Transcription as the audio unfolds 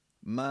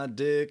My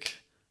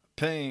dick,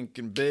 pink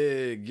and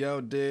big.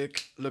 Yo,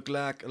 dick, look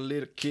like a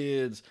little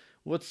kid's.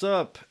 What's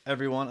up,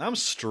 everyone? I'm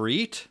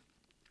Street.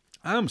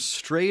 I'm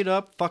straight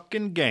up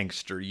fucking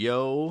gangster,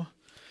 yo.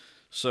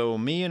 So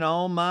me and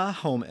all my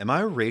home. Am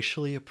I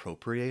racially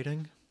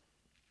appropriating?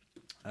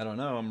 I don't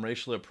know. I'm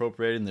racially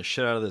appropriating the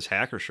shit out of this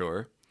hacker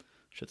shore.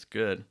 Shit's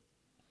good.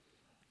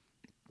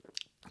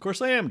 Of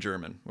course, I am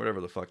German,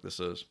 whatever the fuck this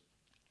is.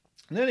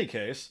 In any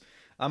case,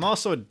 I'm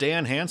also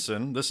Dan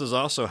Hansen. This is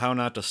also How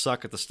Not to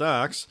Suck at the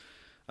Stocks.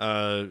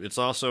 It's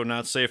also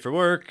not safe for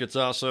work. It's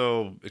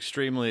also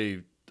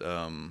extremely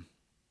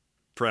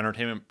for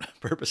entertainment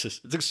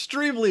purposes. It's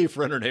extremely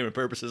for entertainment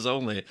purposes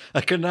only. I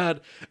cannot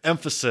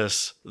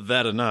emphasize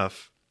that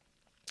enough.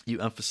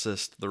 You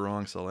emphasized the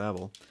wrong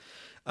syllable.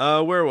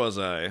 Where was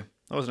I?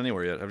 I wasn't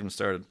anywhere yet. I haven't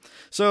started.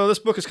 So this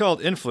book is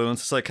called Influence,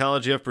 The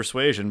Psychology of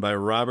Persuasion by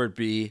Robert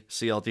B.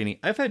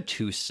 Cialdini. I've had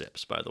 2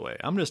 sips, by the way.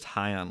 I'm just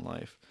high on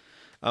life.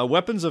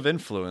 Weapons of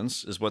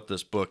Influence is what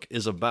this book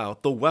is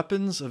about. The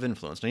weapons of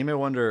influence. Now you may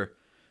wonder,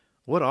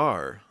 what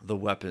are the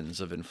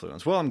weapons of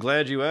influence? Well, I'm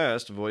glad you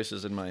asked,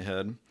 voices in my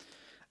head.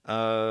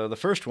 The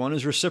first one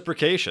is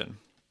reciprocation,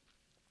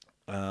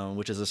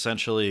 which is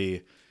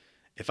essentially,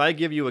 if I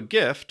give you a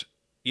gift,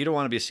 you don't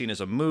want to be seen as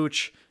a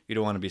mooch. You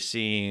don't want to be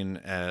seen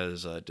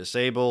as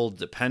disabled,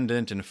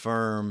 dependent,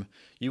 infirm.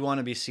 You want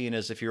to be seen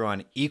as if you're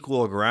on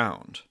equal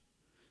ground.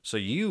 So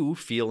you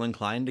feel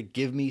inclined to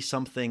give me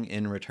something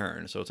in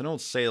return. So it's an old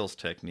sales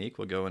technique.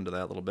 We'll go into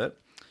that a little bit.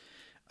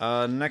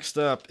 Next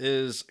up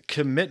is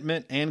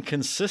commitment and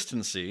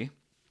consistency.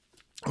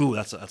 Ooh,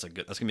 that's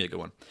gonna be a good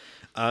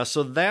one.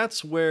 So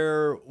that's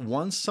where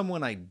once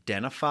someone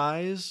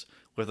identifies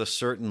with a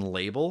certain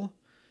label,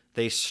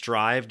 they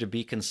strive to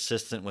be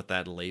consistent with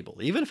that label,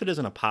 even if it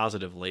isn't a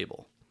positive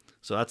label.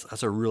 So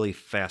that's a really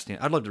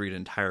fascinating. I'd love to read an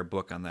entire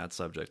book on that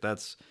subject.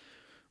 That's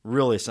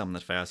really something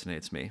that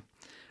fascinates me.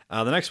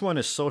 The next one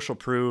is social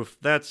proof.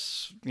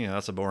 That's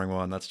a boring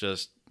one. That's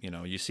just,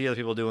 you see other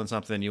people doing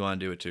something, you want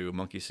to do it too.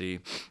 Monkey see,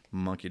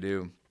 monkey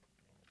do.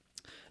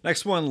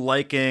 Next one,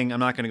 liking. I'm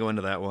not going to go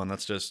into that one.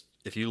 That's just,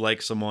 if you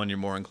like someone, you're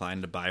more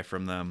inclined to buy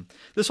from them.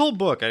 This whole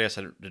book, I guess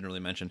I didn't really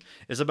mention,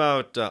 is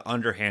about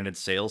underhanded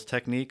sales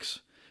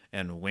techniques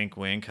and wink,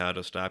 wink, how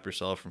to stop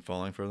yourself from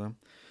falling for them.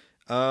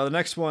 The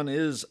next one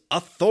is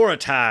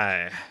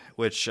authority,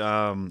 which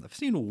I've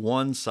seen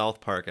one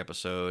South Park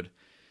episode.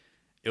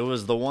 It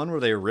was the one where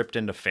they ripped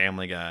into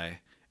Family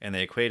Guy and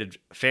they equated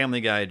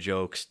Family Guy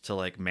jokes to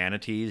like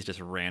manatees just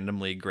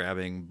randomly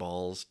grabbing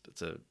balls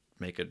to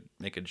make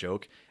a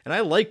joke. And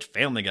I liked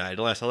Family Guy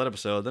until I saw that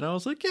episode. Then I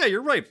was like, yeah,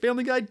 you're right.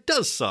 Family Guy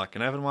does suck.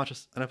 And I haven't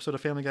watched an episode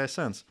of Family Guy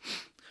since.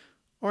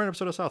 Or an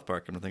episode of South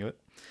Park, come to think of it.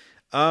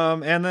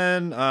 And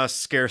then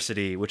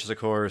scarcity, which is, of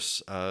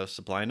course,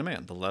 supply and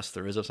demand. The less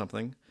there is of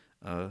something,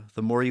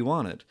 the more you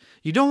want it.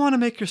 You don't want to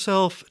make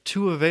yourself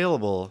too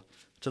available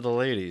to the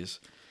ladies.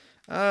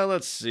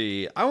 Let's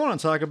see. I want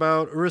to talk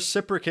about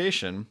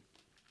reciprocation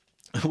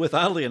with,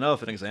 oddly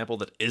enough, an example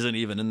that isn't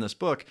even in this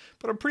book,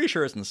 but I'm pretty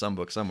sure it's in some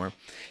book somewhere.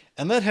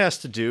 And that has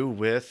to do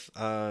with,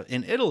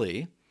 in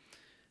Italy,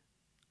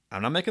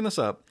 I'm not making this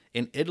up,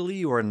 in Italy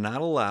you are not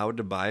allowed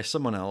to buy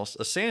someone else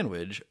a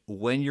sandwich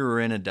when you're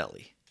in a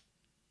deli.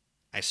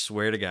 I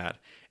swear to God.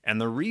 And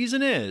the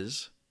reason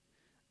is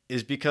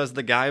because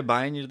the guy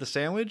buying you the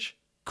sandwich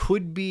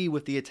could be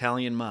with the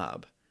Italian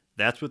mob.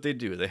 That's what they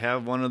do. They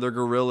have one of their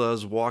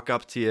gorillas walk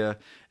up to you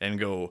and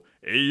go,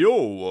 hey,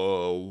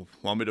 yo,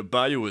 want me to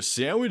buy you a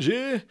sandwich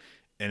here?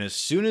 And as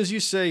soon as you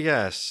say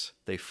yes,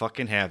 they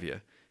fucking have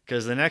you.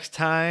 Because the next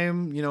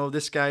time,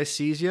 this guy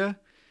sees you,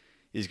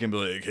 he's going to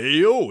be like, hey,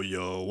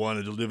 yo, want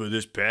to deliver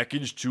this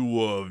package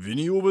to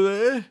Vinny over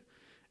there?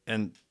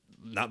 And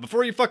not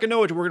before you fucking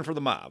know it, you're working for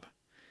the mob.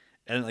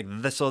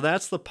 And so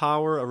that's the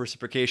power of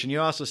reciprocation.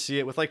 You also see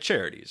it with like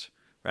charities,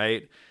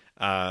 right?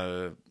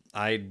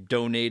 I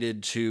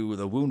donated to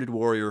the Wounded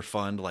Warrior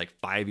Fund like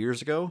 5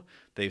 years ago.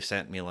 They've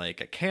sent me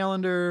like a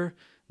calendar.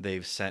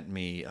 They've sent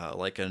me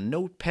like a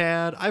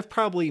notepad. I've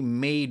probably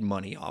made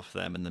money off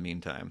them in the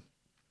meantime.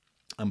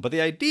 But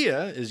the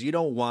idea is you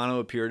don't want to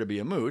appear to be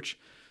a mooch.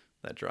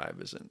 That drive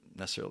isn't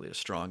necessarily as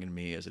strong in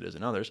me as it is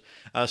in others.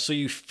 So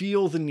you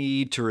feel the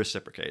need to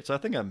reciprocate. So I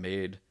think I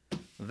made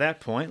that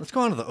point. Let's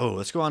go on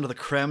to the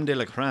creme de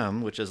la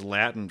creme, which is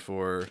Latin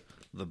for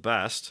the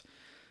best.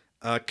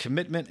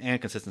 Commitment and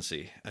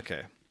consistency.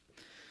 Okay.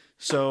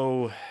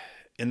 So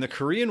in the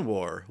Korean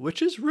War,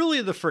 which is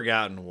really the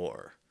forgotten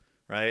war,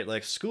 right?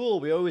 Like school,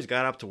 we always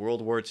got up to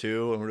World War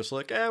II and we're just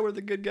like, we're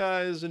the good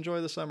guys,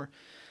 enjoy the summer.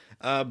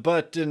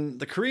 But in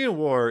the Korean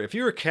War, if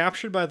you were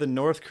captured by the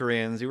North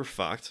Koreans, you were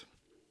fucked.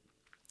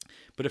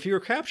 But if you were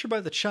captured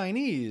by the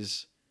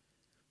Chinese,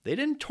 they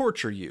didn't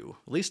torture you,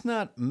 at least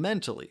not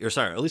mentally,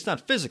 at least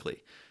not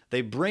physically.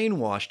 They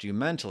brainwashed you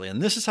mentally,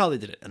 and this is how they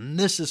did it. And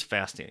this is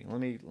fascinating. Let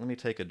me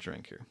take a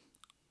drink here.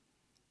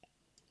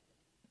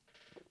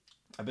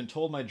 I've been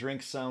told my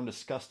drinks sound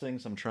disgusting,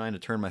 so I'm trying to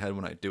turn my head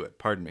when I do it.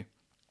 Pardon me.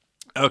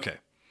 Okay,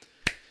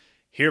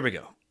 here we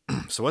go.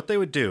 So what they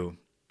would do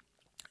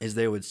is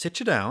they would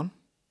sit you down,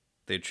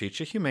 they'd treat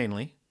you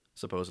humanely,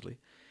 supposedly,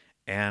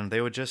 And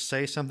they would just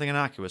say something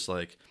innocuous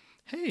like,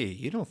 "Hey,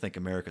 you don't think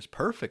America's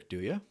perfect, do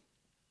you?"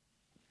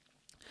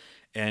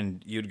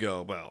 And you'd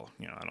go, "Well,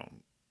 I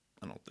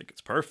don't think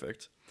it's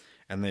perfect."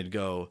 And they'd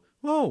go,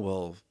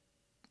 well,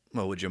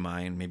 would you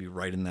mind maybe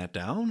writing that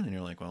down? And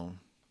you're like, "Well,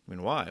 I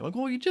mean, why?" Like,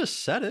 "Well, you just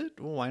said it.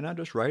 Well, why not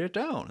just write it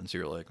down?" And so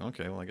you're like,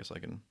 "Okay, well, I guess I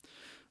can.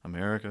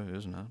 America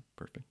is not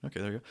perfect.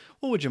 Okay, there you go.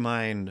 Well, would you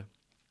mind,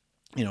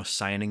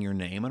 signing your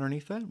name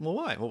underneath that?" "Well,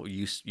 why?" "Well,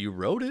 you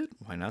wrote it.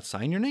 Why not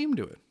sign your name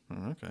to it?"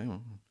 "Oh, okay,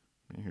 well,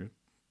 here,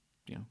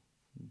 you know,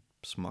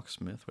 Smuck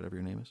Smith, whatever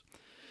your name is."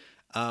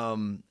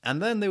 And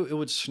then it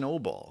would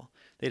snowball.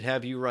 They'd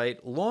have you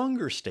write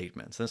longer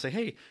statements and say,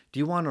 "Hey, do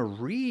you want to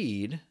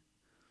read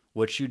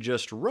what you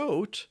just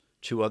wrote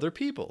to other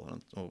people?"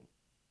 And, "Oh,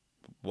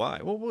 why?"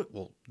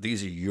 Well,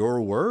 these are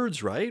your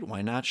words, right?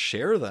 Why not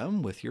share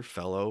them with your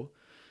fellow,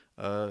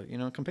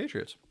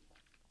 compatriots?"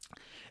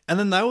 And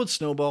then that would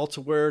snowball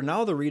to where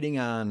now they're reading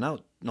on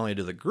not only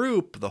to the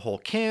group, the whole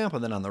camp,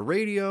 and then on the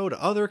radio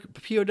to other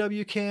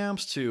POW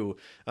camps, to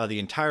the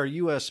entire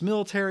U.S.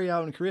 military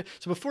out in Korea.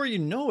 So before you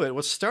know it,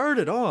 what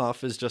started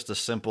off as just a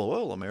simple,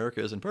 "Well,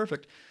 America isn't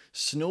perfect,"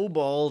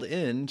 snowballed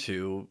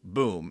into,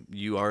 boom,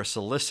 you are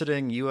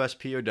soliciting U.S.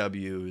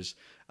 POWs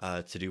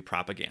to do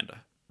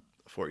propaganda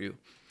for you.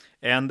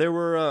 And there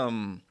were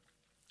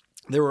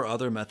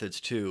other methods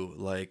too,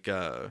 like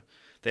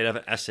they'd have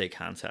an essay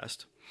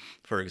contest,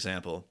 for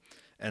example,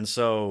 and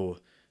so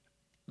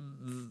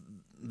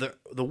the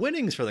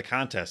winnings for the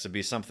contest would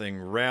be something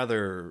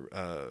rather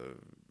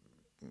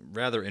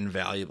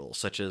invaluable,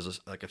 such as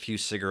like a few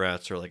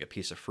cigarettes or like a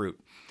piece of fruit.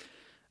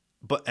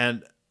 But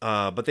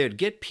they would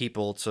get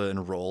people to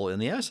enroll in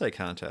the essay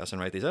contest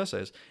and write these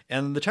essays.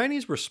 And the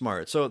Chinese were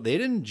smart, so they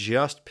didn't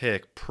just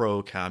pick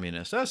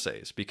pro-communist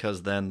essays,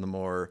 because then the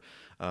more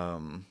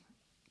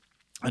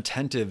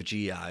attentive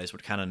GIs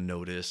would kind of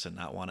notice and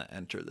not want to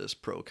enter this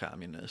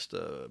pro-communist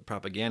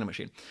propaganda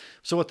machine.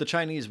 So what the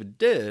Chinese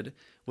did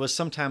was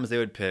sometimes they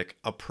would pick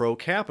a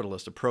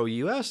pro-capitalist, a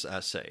pro-US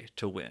essay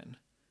to win.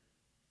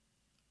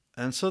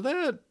 And so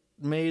that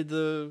made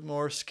the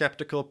more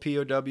skeptical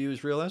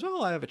POWs realize,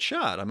 "Oh, I have a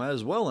shot. I might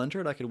as well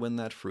enter it. I could win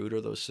that fruit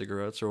or those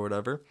cigarettes or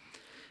whatever."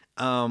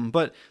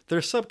 But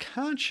their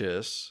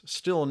subconscious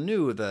still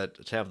knew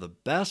that to have the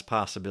best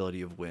possibility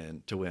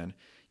to win,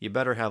 you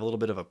better have a little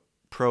bit of a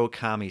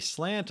pro-commie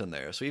slant in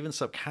there. So even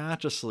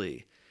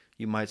subconsciously,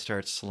 you might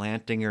start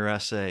slanting your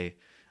essay,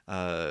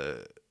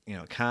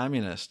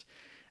 communist.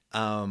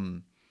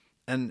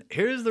 And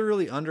here's the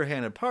really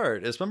underhanded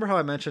part: is remember how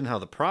I mentioned how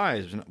the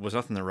prize was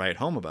nothing to write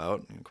home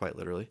about, quite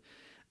literally.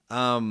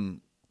 Well,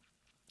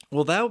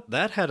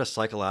 that had a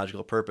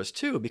psychological purpose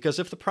too, because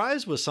if the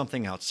prize was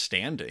something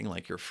outstanding,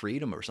 like your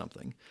freedom or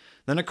something,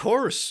 then of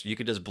course you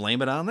could just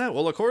blame it on that.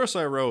 "Well, of course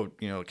I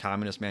wrote,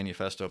 Communist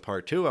Manifesto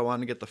Part 2. I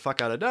wanted to get the fuck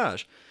out of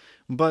Dodge."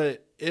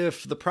 But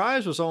if the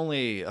prize was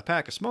only a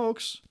pack of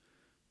smokes,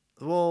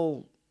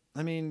 well,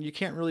 I mean, you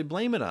can't really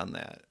blame it on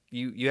that.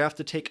 You have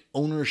to take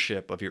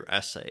ownership of your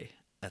essay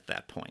at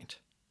that point.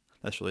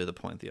 That's really the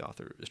point the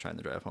author is trying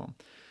to drive home.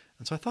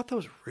 And so I thought that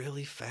was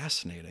really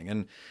fascinating.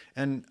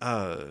 And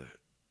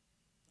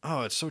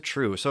it's so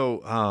true.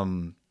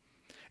 So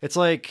it's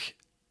like,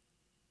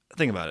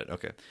 think about it.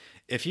 Okay.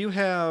 If you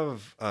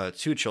have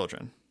two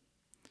children,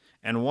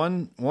 and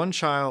one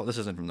child, this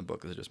isn't from the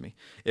book, this is just me.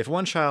 If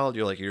one child,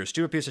 you're like, "You're a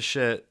stupid piece of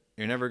shit,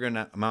 you're never going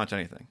to amount to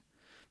anything."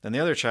 Then the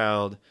other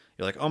child,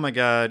 you're like, "Oh my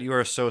God, you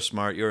are so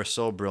smart, you are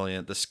so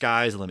brilliant, the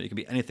sky's the limit, you can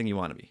be anything you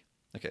want to be."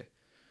 Okay.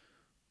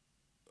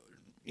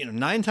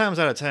 9 times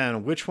out of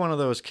 10, which one of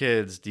those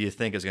kids do you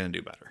think is going to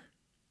do better?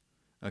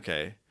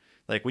 Okay.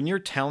 Like when you're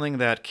telling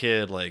that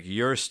kid, like,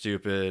 "You're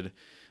stupid,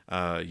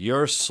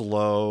 you're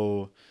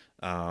slow,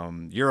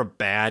 you're a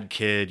bad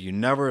kid, you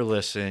never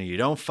listen, you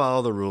don't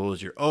follow the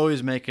rules, you're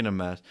always making a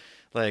mess,"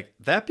 like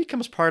that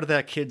becomes part of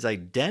that kid's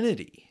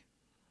identity.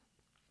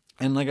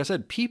 And like I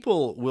said,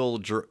 people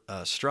will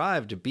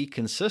strive to be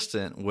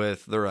consistent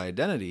with their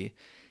identity,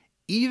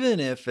 even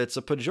if it's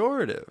a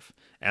pejorative,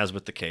 as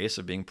with the case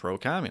of being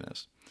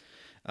pro-communist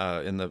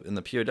in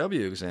the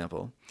POW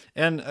example.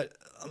 And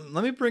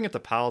let me bring it to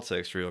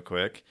politics real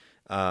quick.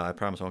 I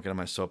promise I won't get on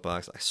my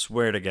soapbox. I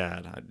swear to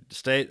God,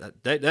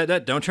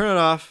 don't turn it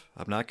off.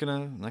 I'm not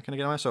gonna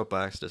get on my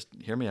soapbox. Just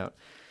hear me out.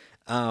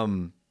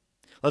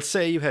 Let's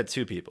say you had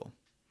two people.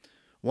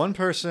 One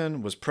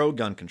person was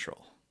pro-gun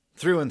control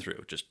through and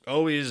through, just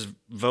always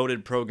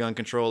voted pro-gun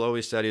control,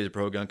 always said he was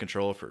pro-gun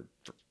control for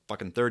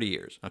fucking 30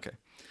 years. Okay.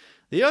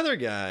 The other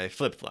guy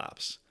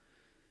flip-flops.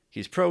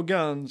 He's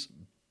pro-guns.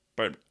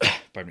 Pardon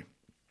me.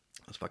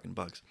 Those fucking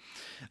bugs.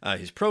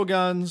 He's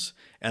pro-guns,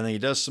 and then he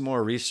does some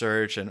more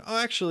research, and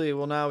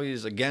now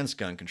he's against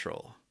gun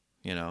control,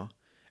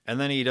 And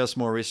then he does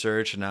some more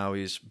research, and now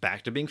he's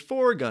back to being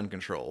for gun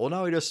control. Well,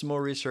 now he does some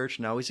more research,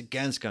 and now he's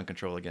against gun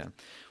control again.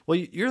 Well,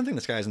 you're going to think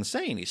this guy's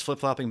insane. He's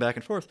flip-flopping back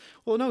and forth.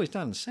 Well, no, he's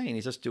not insane.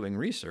 He's just doing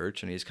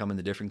research, and he's coming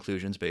to different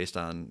conclusions based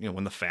on,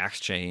 when the facts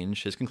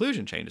change, his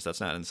conclusion changes.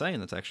 That's not insane.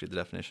 That's actually the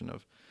definition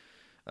of,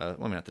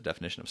 not the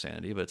definition of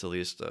sanity, but it's at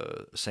least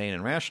sane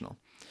and rational.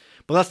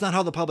 But that's not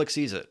how the public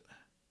sees it.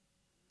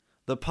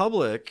 the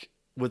public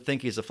would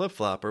think he's a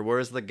flip-flopper,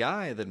 whereas the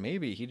guy that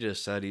maybe he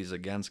just said he's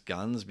against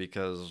guns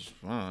because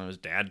his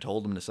dad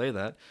told him to say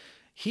that,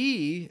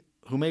 he,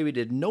 who maybe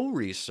did no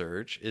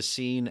research, is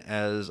seen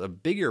as a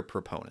bigger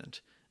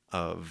proponent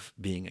of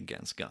being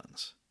against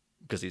guns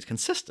because he's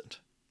consistent.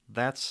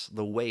 That's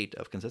the weight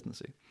of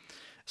consistency.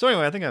 So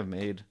anyway, I think I've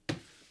made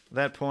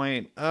that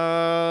point.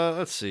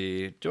 Let's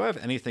see. Do I have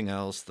anything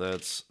else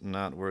that's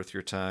not worth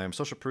your time?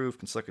 Social proof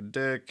can suck a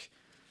dick.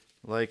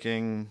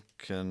 Liking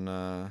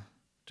can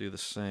do the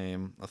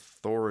same.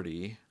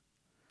 Authority.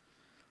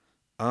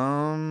 Did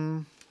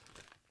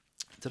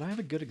I have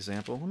a good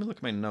example? Let me look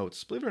at my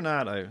notes. Believe it or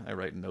not, I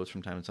write notes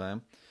from time to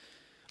time.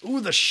 Ooh,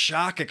 the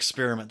shock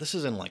experiment. This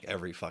is in like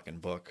every fucking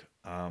book.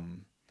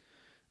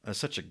 That's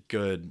such a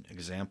good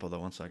example, though.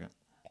 One second.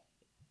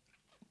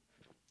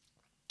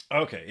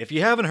 Okay, if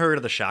you haven't heard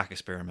of the shock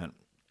experiment,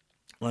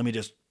 let me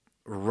just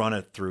run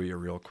it through you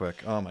real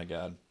quick. Oh my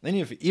god.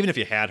 Even if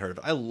you had heard of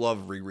it, I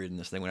love rereading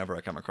this thing whenever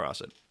I come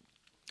across it.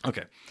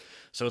 Okay,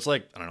 so it's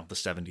like, I don't know, the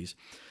 70s.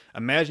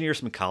 Imagine you're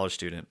some college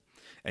student,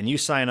 and you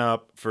sign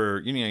up for,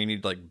 you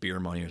need like beer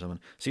money or something.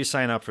 So you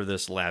sign up for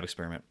this lab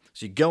experiment.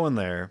 So you go in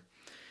there,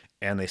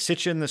 and they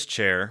sit you in this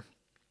chair,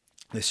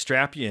 they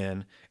strap you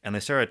in, and they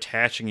start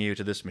attaching you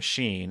to this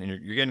machine, and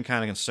you're getting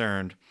kind of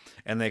concerned,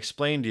 and they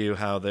explain to you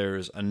how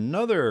there's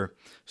another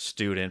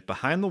student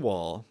behind the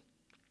wall,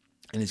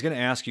 and he's going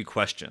to ask you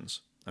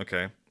questions.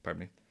 Okay,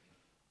 pardon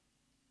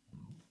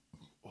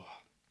me.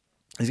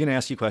 He's going to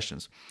ask you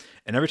questions,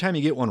 and every time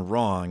you get one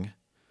wrong,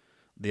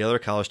 the other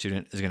college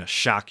student is going to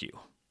shock you.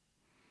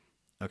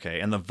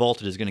 Okay, and the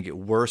voltage is going to get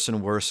worse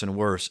and worse and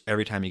worse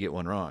every time you get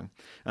one wrong.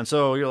 And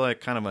so you're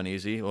like kind of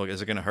uneasy. Well, is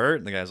it going to hurt?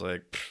 And the guy's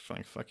like,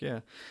 fuck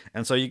yeah.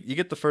 And so you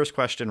get the first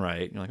question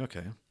right. And you're like,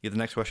 okay. You get the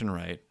next question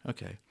right.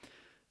 Okay.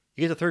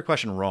 You get the third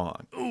question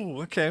wrong.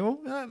 Ooh, okay. Well,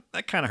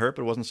 that kind of hurt,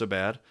 but it wasn't so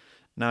bad.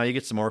 Now you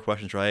get some more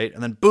questions right.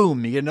 And then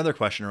boom, you get another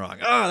question wrong.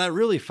 Oh, that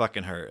really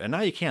fucking hurt. And now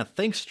you can't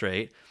think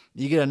straight.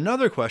 You get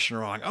another question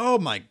wrong. Oh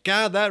my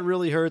God, that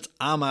really hurts.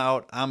 I'm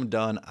out. I'm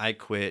done. I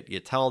quit. You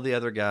tell the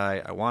other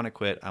guy, I want to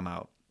quit. I'm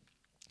out.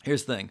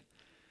 Here's the thing.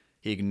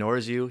 He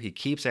ignores you. He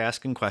keeps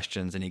asking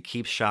questions and he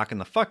keeps shocking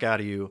the fuck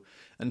out of you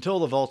until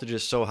the voltage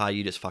is so high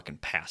you just fucking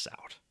pass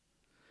out.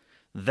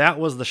 That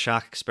was the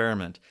shock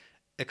experiment.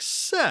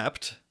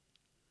 Except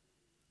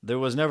there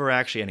was never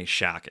actually any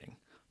shocking.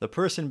 The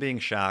person being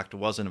shocked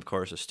wasn't, of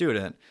course, a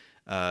student.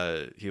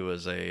 He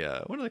was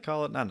a, what do they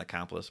call it? Not an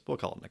accomplice. We'll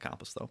call it an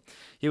accomplice, though.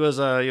 He was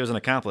an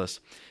accomplice.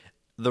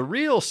 The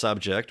real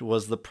subject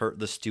was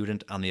the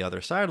student on the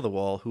other side of the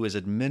wall who is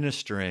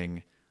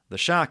administering the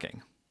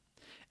shocking.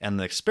 And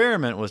the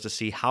experiment was to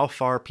see how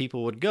far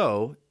people would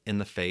go in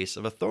the face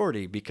of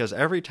authority, because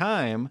every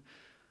time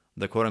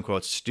the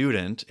quote-unquote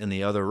student in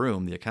the other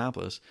room, the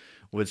accomplice,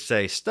 would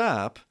say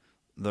stop,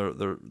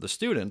 the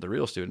student, the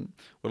real student,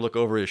 would look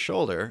over his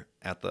shoulder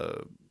at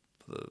the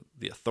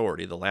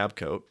authority, the lab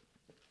coat,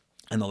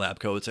 and the lab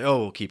coat would say, oh,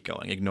 we'll keep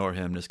going, ignore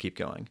him, just keep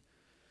going.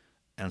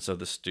 And so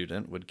the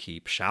student would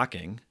keep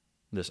shocking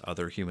this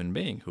other human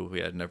being who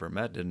he had never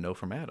met, didn't know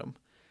from Adam.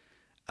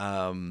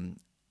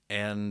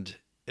 And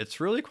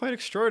it's really quite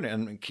extraordinary.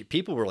 And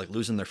people were like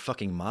losing their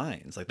fucking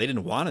minds. Like they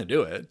didn't want to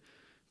do it,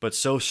 but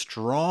so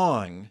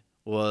strong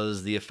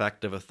was the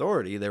effect of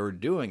authority. They were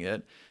doing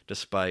it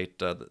despite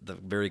the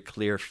very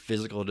clear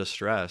physical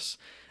distress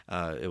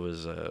it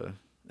was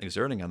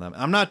exerting on them.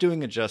 I'm not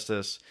doing it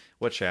justice.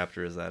 What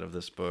chapter is that of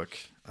this book?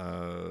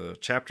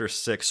 Chapter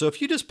 6. So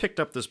if you just picked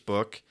up this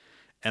book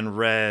and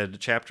read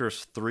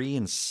chapters 3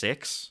 and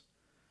 6,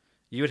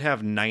 you would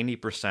have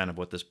 90% of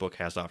what this book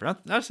has to offer.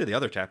 Not to say the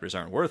other chapters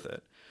aren't worth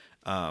it.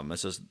 It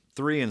says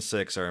 3 and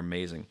 6 are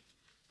amazing.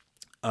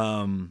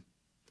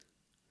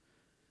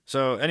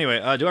 So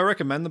anyway, do I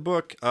recommend the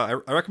book? I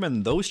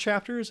recommend those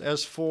chapters.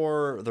 As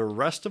for the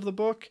rest of the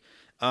book,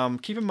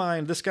 keep in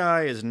mind, this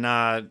guy is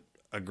not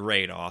a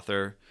great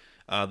author.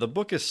 The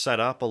book is set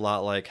up a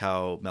lot like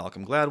how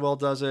Malcolm Gladwell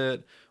does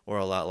it, or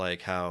a lot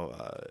like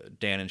how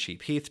Dan and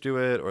Sheep Heath do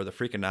it, or the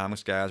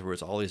Freakonomics guys, where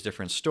it's all these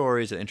different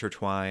stories that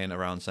intertwine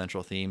around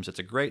central themes. It's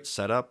a great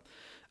setup.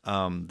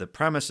 The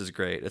premise is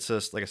great. It's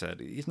just, like I said,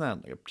 he's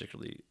not like a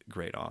particularly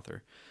great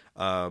author.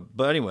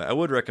 But anyway, I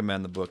would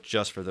recommend the book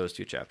just for those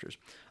 2 chapters.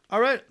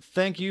 All right.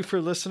 Thank you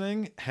for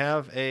listening.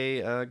 Have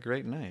a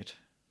great night.